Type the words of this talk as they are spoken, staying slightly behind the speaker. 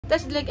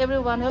That's like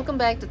everyone. Welcome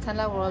back to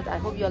Tanla World. I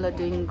hope you all are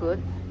doing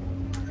good.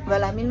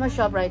 Well, I'm in my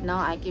shop right now.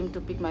 I came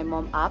to pick my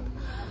mom up.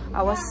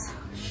 I was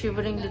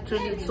shivering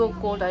literally. It's so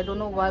cold. I don't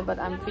know why, but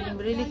I'm feeling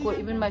really cold.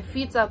 Even my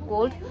feet are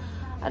cold.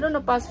 I don't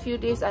know, past few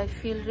days I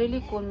feel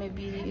really cold.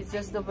 Maybe it's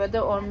just the weather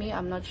or me,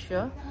 I'm not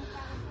sure.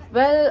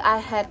 Well, I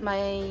had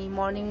my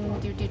morning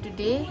duty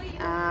today.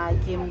 I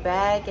came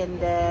back and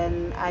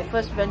then I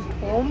first went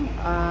home.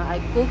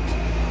 I cooked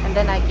and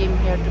then I came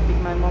here to pick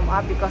my mom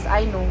up because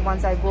I know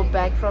once I go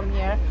back from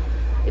here,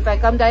 if I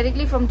come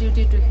directly from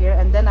duty to here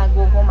and then I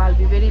go home, I'll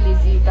be very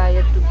lazy,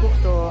 tired to cook.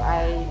 So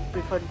I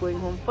preferred going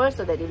home first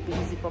so that it'll be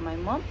easy for my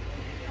mom.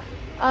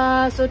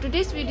 So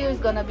today's video is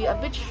gonna be a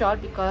bit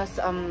short because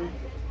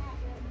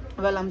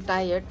well, I'm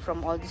tired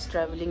from all this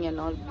traveling and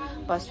all.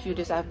 Past few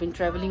days I've been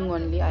traveling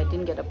only. I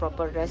didn't get a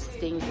proper rest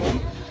staying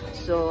home.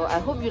 So I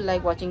hope you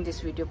like watching this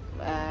video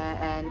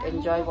and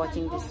enjoy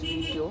watching this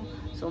video.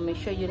 So make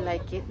sure you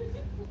like it.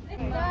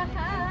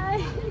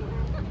 Hi.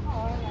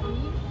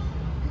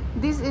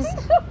 This is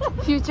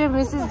future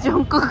Mrs.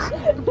 Jungkook.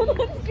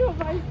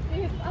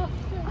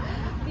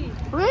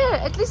 Well,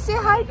 at least say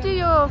hi to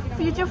your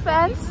future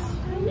fans.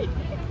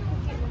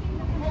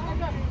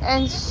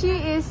 And she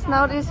is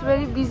nowadays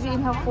very busy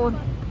in her phone.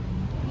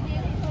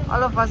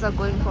 All of us are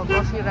going for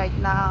coffee right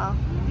now.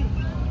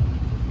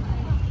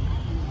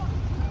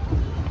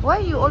 Why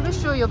you always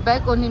show your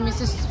back only,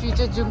 Mrs.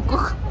 Future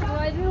Jungkook? Oh,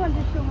 I don't want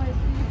to show my face.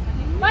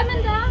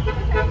 Manda!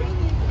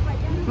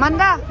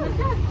 Manda!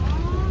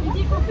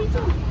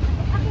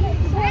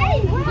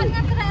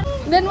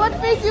 Then what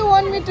face you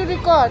want me to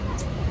record?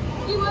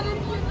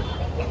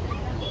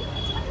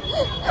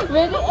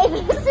 Very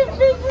aggressive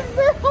faces.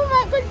 Oh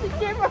my god, she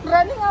came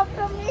running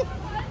after me.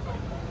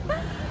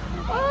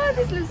 Oh,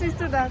 this looks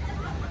too dark.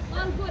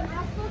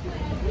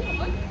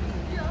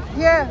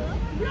 Yeah.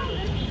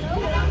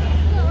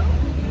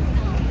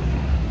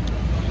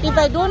 If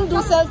I don't do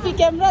selfie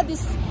camera,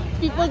 these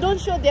people don't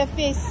show their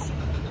face.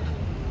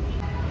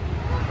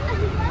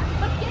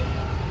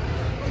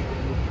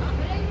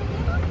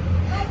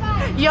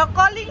 You're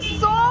calling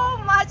so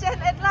much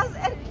and at last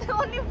and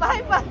only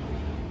bye-bye.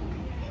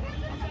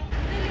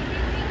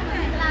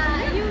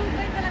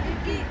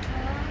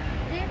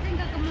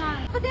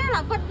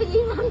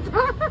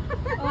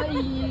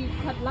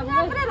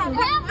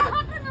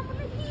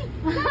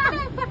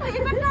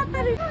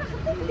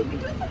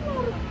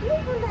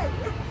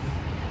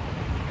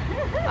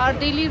 Our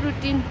daily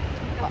routine,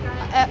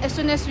 as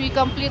soon as we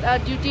complete our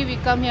duty, we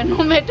come here,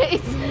 no matter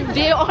it's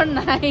day or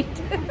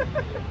night.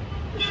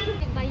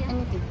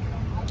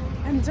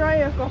 Enjoy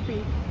your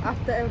coffee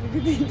after every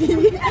duty.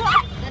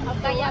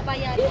 Enjoy your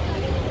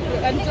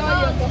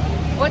coffee.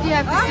 What do you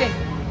have to say?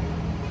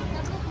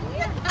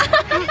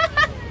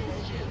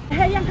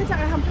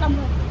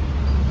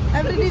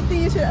 Every duty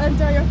you should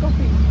enjoy your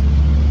coffee.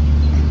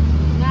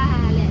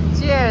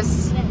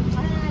 Cheers.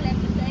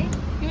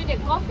 The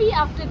coffee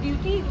after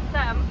duty.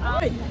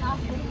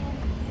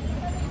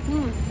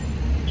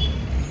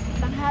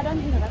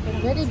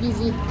 Very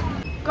busy.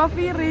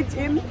 Coffee rich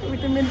in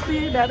vitamin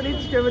C that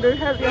rich to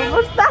help your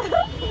booster.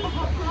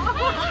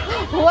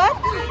 What?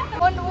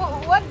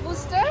 What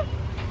booster?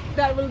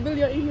 That will build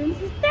your immune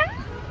system.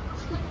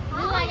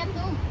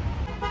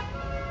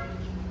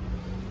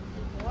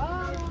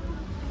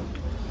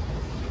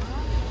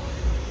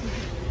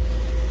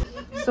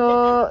 So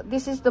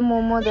this is the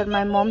momo that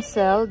my mom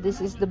sells.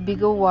 This is the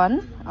bigger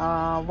one,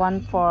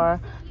 one for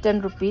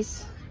 10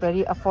 rupees,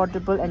 very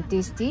affordable and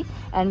tasty.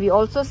 And we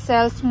also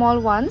sell small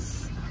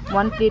ones,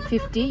 one plate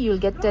 50, you'll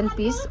get 10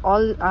 piece.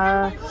 All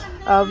are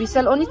we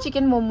sell only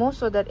chicken momo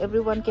so that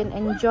everyone can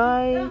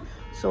enjoy.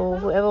 So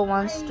whoever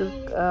wants to,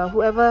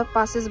 whoever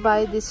passes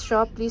by this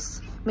shop,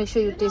 please make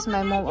sure you taste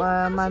my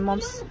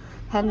mom's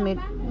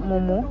handmade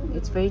momo.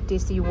 It's very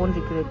tasty, you won't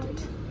regret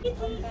it.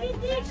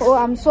 Oh,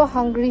 I'm so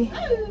hungry.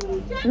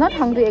 Not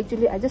hungry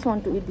actually, I just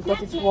want to eat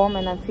because it's warm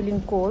and I'm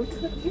feeling cold.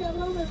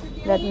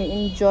 Let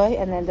me enjoy,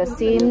 and at the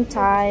same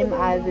time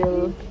I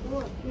will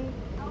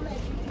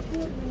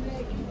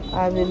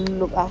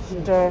look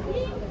after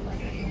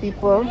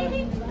people.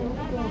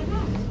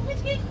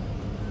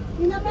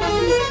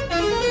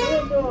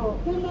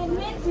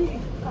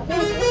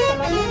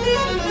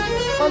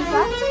 कौन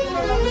सा?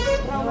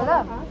 वाला?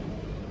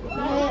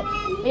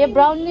 ये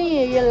brown नहीं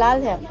है, ये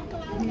लाल है,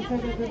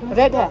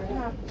 red है,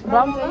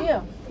 brown चाहिए?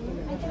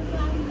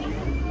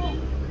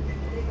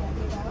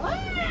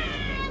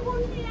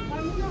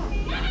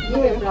 ये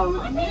है ब्राउन.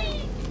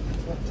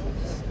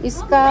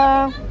 इसका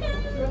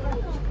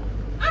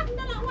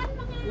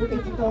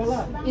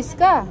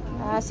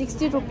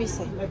 60 रुपीस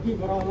है.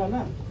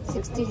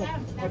 60 है.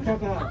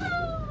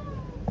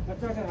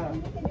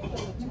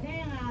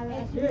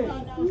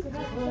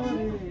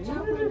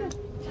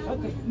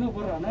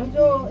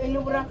 जो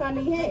एलोवेरा का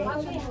नहीं है,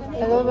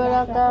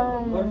 एलोवेरा का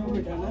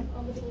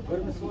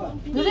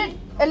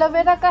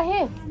एलोवेरा का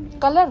है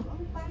कलर.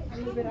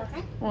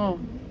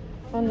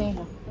 नहीं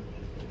है.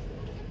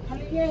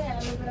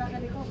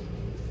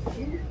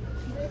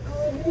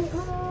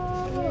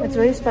 It's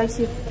very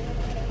spicy.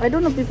 I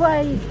don't know, before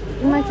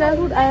in my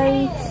childhood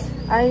I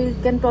I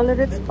can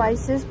tolerate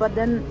spices, but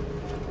then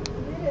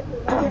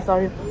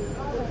sorry,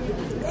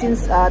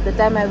 since the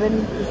time I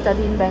went to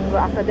study in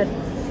Bangalore, after that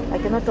I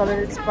cannot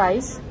tolerate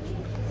spice,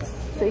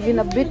 so even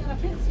a bit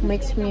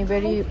makes me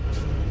very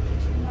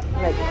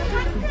like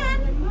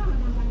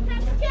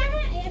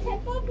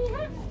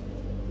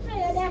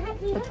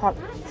it's hot.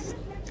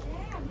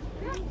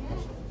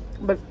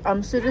 But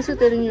I'm seriously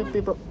telling you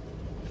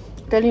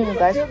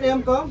guys,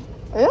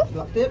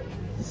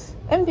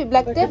 empty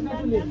black tip.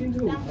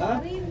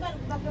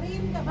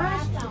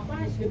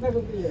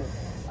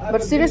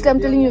 But seriously,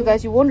 I'm telling you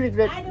guys, you won't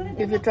regret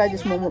if you try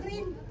this momo.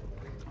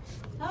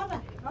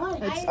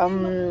 It's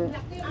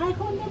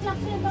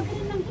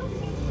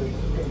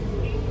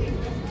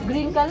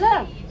green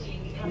color.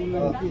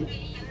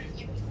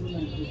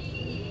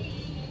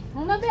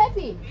 ना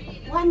baby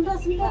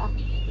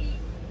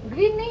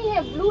green नहीं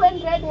है, blue and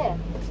red है.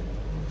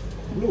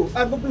 Blue,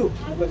 blue.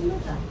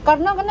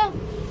 करना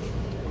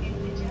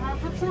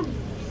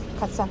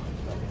Katsan.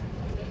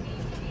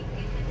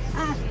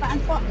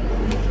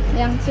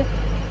 Yang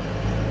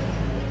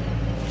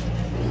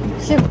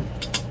Shim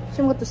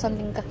ko to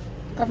something ka.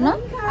 Karna?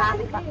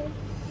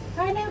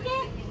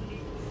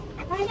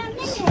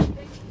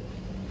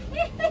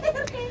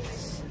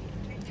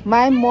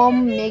 My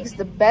mom makes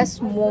the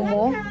best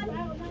momo.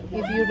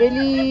 If you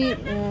really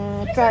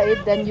try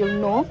it, then you'll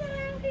know.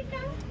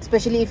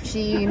 Especially if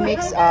she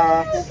makes,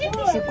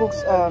 she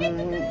cooks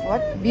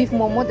beef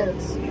momo, then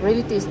it's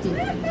really tasty.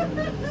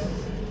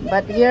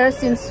 But here,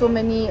 since so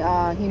many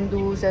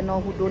Hindus and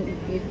all who don't eat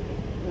beef,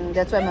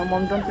 that's why my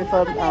mom don't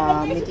prefer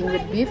making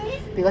with beef,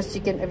 because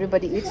chicken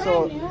everybody eats,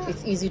 so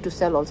it's easy to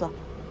sell also.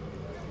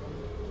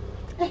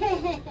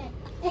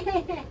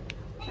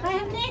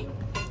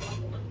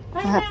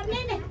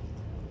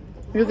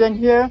 You can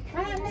hear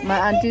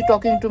my auntie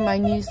talking to my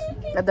niece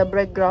at the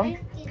background.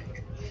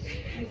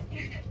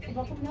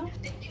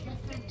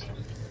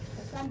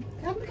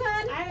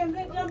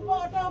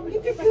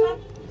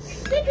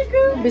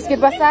 Biscuit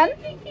pasan?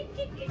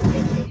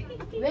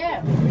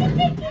 Where?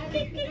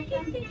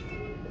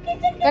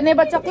 Can I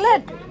buy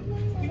chocolate?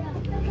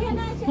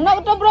 Enggak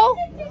betul bro.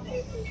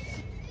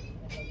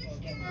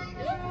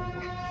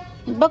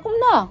 Bakum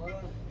na.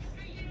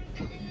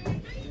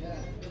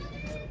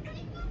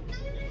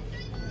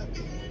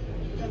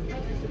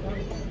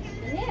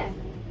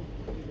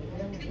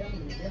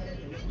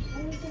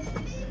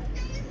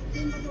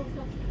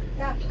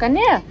 Kan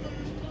ya?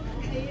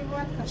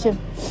 Sim.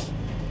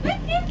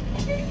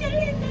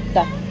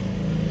 Dah.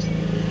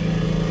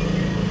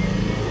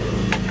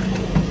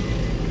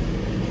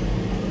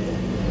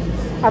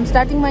 I'm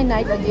starting my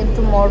night again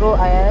tomorrow.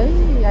 I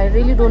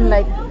really don't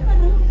like.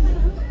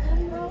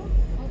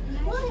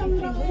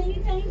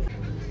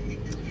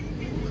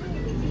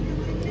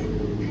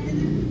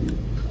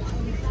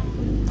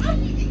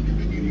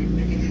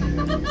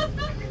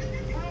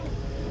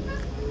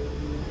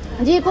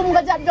 Ji kum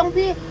gajat jong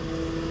pi.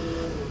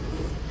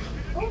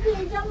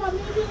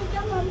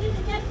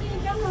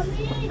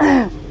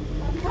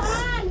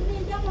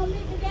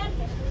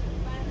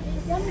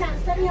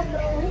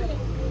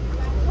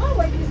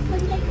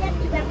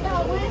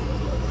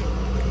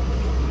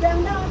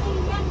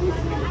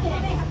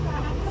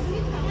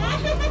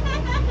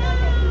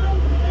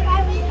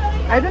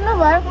 I don't know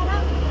why,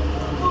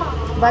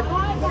 but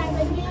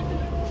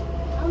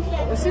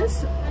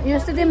since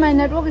yesterday my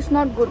network is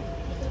not good.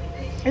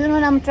 Even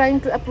when I'm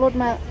trying to upload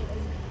my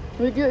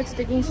video, it's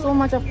taking so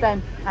much of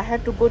time. I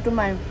had to go to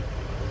my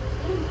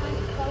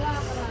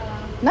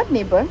not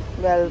neighbor,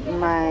 well,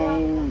 my,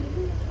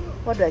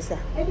 what do I say?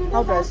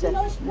 How do I say?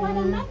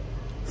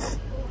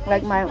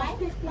 Like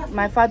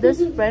my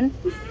father's friend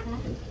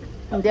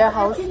in their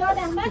house,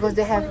 because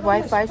they have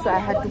Wi-Fi, so I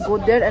had to go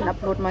there and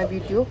upload my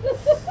video.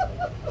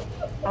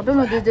 I don't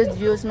know, this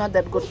video is not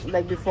that good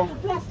like before.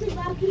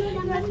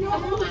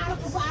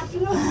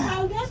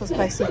 So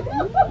spicy,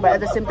 but at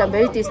the same time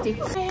very tasty.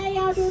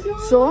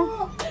 So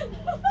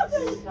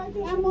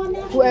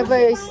whoever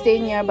is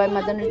staying nearby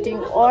Madanriting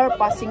or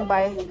passing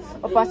by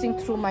or passing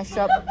through my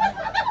shop,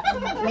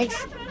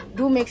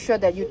 do make sure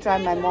that you try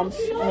my mom's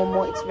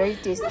momo. It's very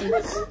tasty.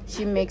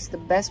 She makes the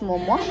best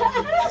momo.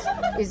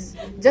 It's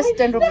just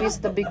 10 rupees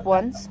the big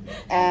ones,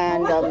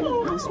 and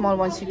small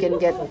ones you can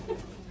get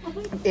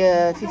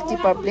 50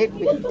 per plate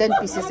with 10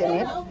 pieces in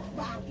it.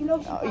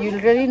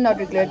 You'll really not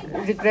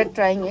regret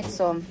trying it.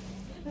 So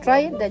try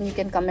it, then you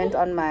can comment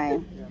on my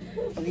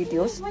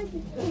videos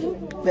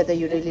whether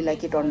you really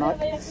like it or not.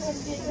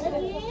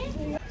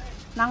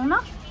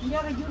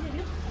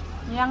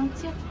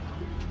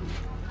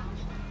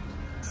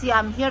 See,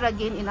 I'm here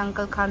again in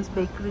Uncle Khan's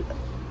bakery,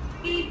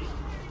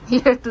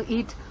 here to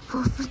eat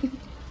for free.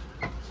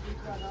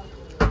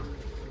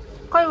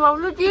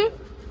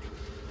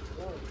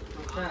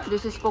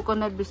 This is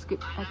coconut biscuit.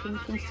 I think you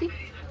can see.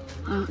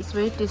 It's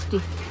very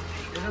tasty.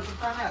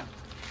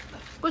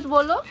 कुछ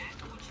बोलो?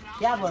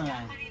 क्या बोलना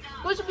है?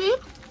 कुछ भी?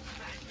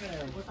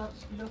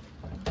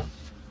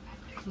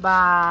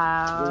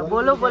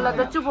 बोलो बोला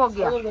तो चुप हो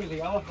गया.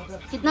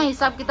 कितना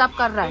हिसाब किताब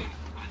कर रहा है?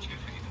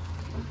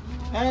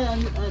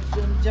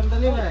 Jam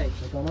tali này.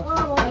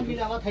 Anh đi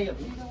ra có thấy không?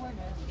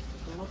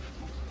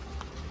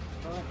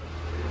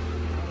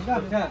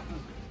 Đơn chưa?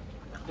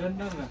 Đơn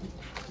à?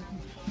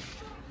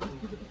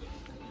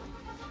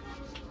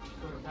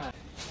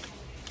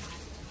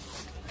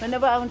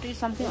 Whenever I want to eat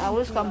something, I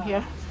always come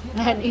here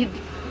and eat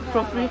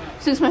for free.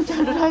 Since my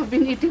childhood, I've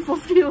been eating for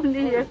free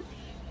only here.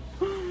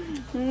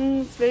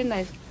 It's very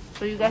nice.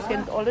 So you guys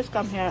can always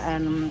come here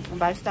and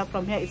buy stuff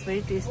from here. It's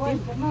very tasty.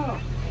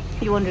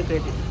 You won't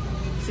regret it.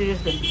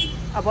 Seriously.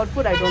 About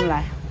food, I don't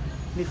lie,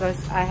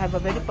 because I have a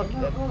very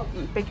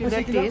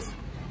peculiar taste.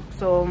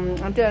 So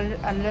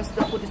unless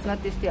the food is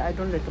not tasty, I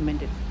don't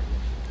recommend it.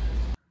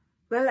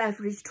 Well, I've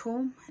reached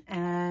home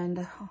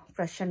and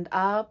freshened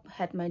up,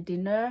 had my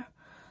dinner.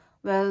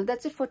 Well,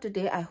 that's it for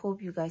today. I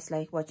hope you guys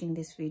like watching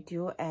this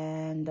video,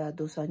 and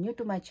those who are new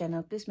to my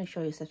channel, please make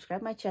sure you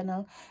subscribe my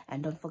channel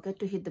and don't forget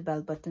to hit the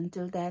bell button.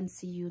 Till then,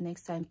 see you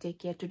next time. Take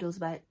care. Toodles.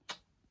 Bye.